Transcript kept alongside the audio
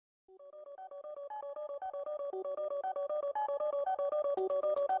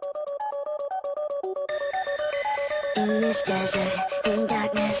In this desert, in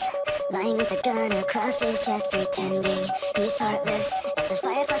darkness, lying with a gun across his chest, pretending he's heartless. As the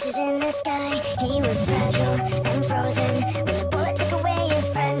fire flashes in the sky, he was fragile and frozen. When